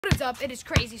What is up? It is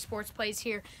Crazy Sports Plays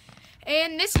here.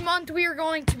 And this month we are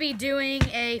going to be doing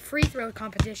a free throw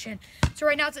competition. So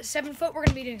right now it's at 7 foot. We're going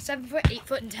to be doing 7 foot, 8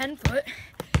 foot, and 10 foot.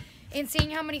 And seeing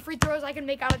how many free throws I can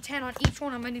make out of 10 on each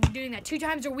one. I'm going to be doing that 2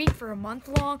 times a week for a month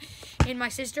long. And my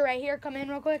sister right here, come in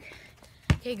real quick.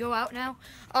 Okay, go out now.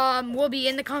 We'll be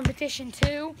in the competition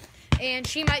too. And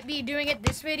she might be doing it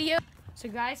this video. So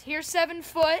guys, here's 7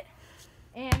 foot.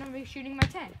 And I'm going to be shooting my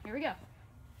 10. Here we go.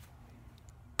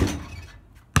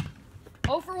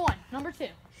 0 for 1, number 2.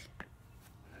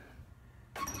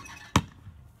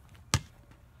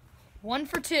 1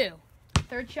 for 2,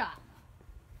 third shot.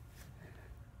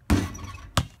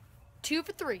 2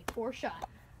 for 3, fourth shot.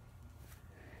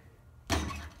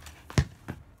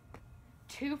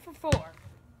 2 for 4,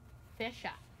 fifth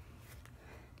shot.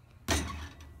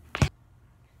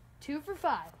 2 for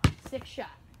 5, sixth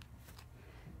shot.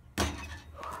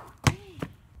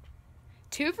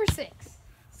 2 for 6,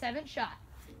 seventh shot.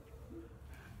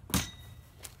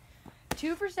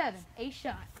 2 for 7, eighth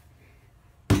shot.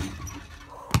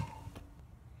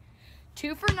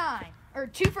 2 for 9, or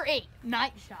 2 for 8,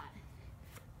 ninth shot.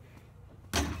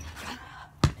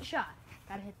 Shot.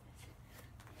 Gotta hit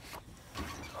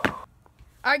this.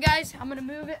 Alright guys, I'm gonna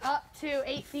move it up to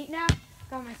 8 feet now.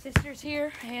 Got my sisters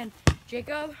here and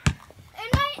Jacob.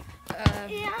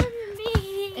 And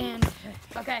me. And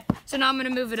okay, so now I'm gonna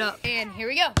move it up. And here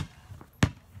we go.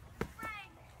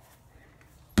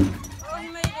 Oh, he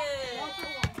made it.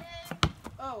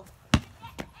 Oh.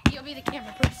 You'll be the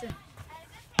camera person.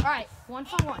 Alright, 1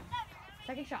 for 1.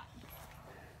 Second shot.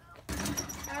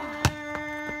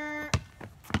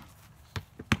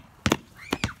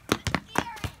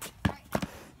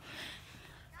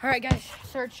 Alright guys,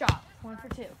 third shot. 1 for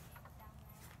 2.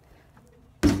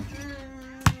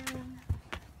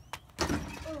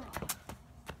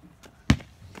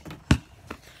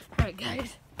 Alright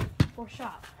guys, fourth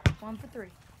shot. 1 for 3.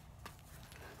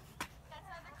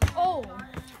 Oh!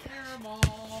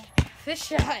 Fifth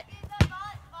shot.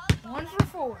 1 for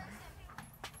 4.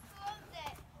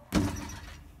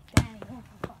 Dang, 1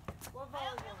 for 5.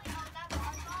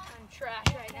 I'm trash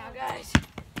right now, guys.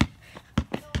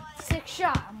 Sixth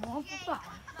shot. I'm 1 for 5.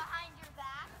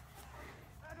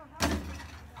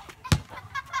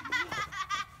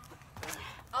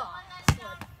 Oh,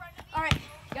 alright,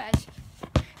 guys.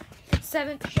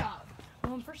 Seventh shot.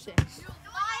 1 for 6.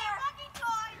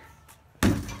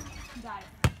 Got it.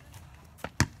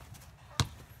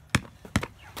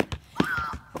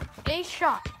 Eighth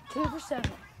shot, 2 for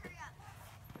 7.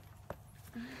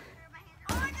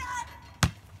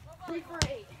 3 for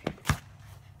 8.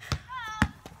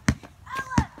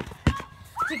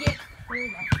 To get, here we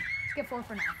go. Let's get 4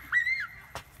 for 9.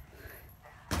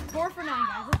 4 for 9,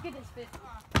 guys. Let's get this 50.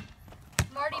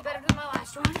 I'm already better than my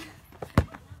last one.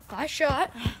 Last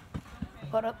shot.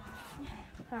 Put up.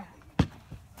 All right.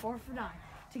 4 for 9.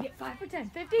 To get 5 for 10.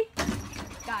 50?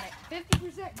 Got it.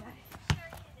 50%, guys.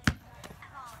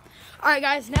 Alright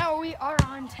guys, now we are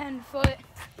on 10 foot.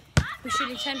 We're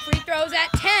shooting 10 free throws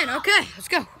at 10. Okay, let's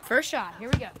go. First shot, here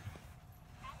we go.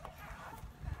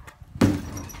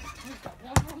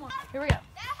 Here we go.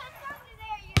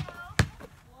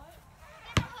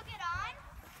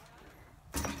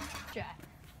 Jack.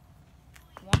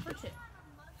 1 for 2.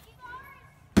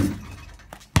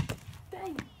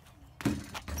 Dang.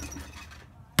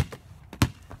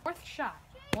 Fourth shot,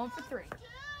 1 for 3.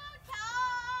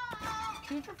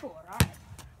 2 for 4, all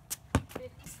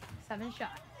right. 7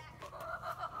 shot.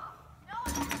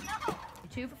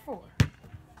 2 for 4.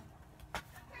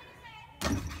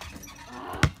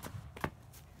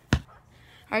 All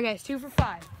right, guys, 2 for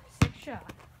 5. 6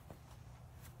 shot.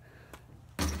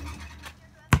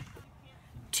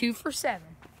 2 for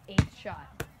 7. 8th shot.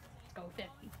 Let's go 50.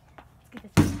 Let's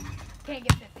get this 50. Can't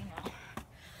get 50 now.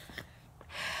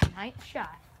 9th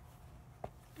shot.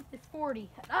 Get this 40.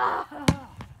 Ah!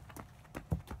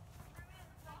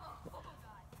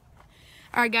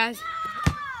 Alright guys,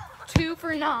 2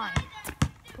 for 9,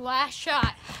 last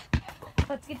shot.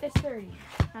 Let's get this 30.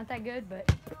 Not that good, but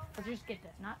let's just get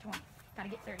this, not 20. Gotta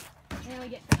get 30. And we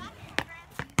get 30.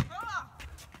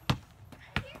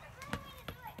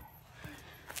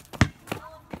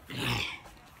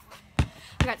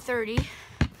 I got 30.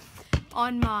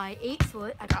 On my 8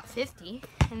 foot, I got 50.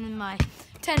 And then my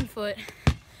 10 foot,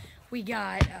 we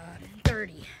got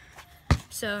 30.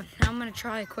 So now I'm gonna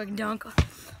try a quick dunk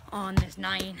on this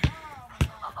 9.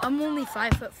 I'm only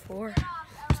 5'4", so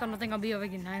I don't think I'll be able to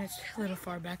get 9. It's a little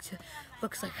far back, so it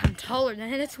looks like I'm taller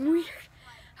than it. It's weird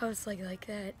how it's like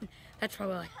that. That's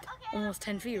probably like almost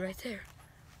 10 feet right there.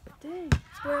 But dang,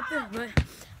 it's way up there. But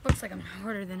looks like I'm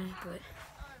harder than it. But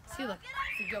see, look,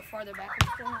 if you go farther back,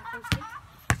 it's still not close to.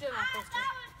 So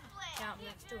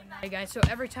next to a 9. Hey guys, so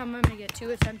every time I'm gonna get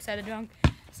 2 attempts at a dunk,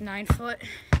 it's 9 foot.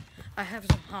 I have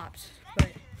some hops,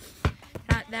 but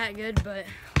not that good, but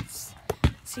let's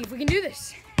see if we can do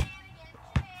this.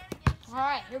 All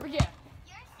right, here we go.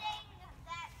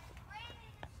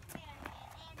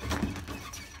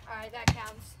 All right, that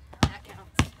counts. That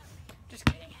counts. Just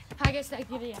kidding. I guess that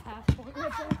gives you a half point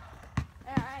right there.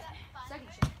 All right, second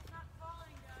shot.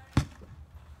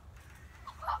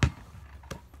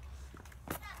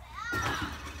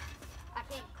 I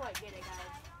can't quite get it,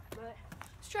 guys, but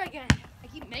let's try again. I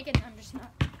keep making them, just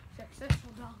not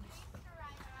successful dunks.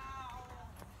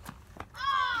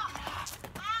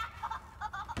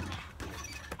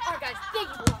 Alright guys, thank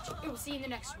you for watching. We will see you in the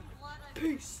next one.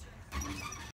 Peace.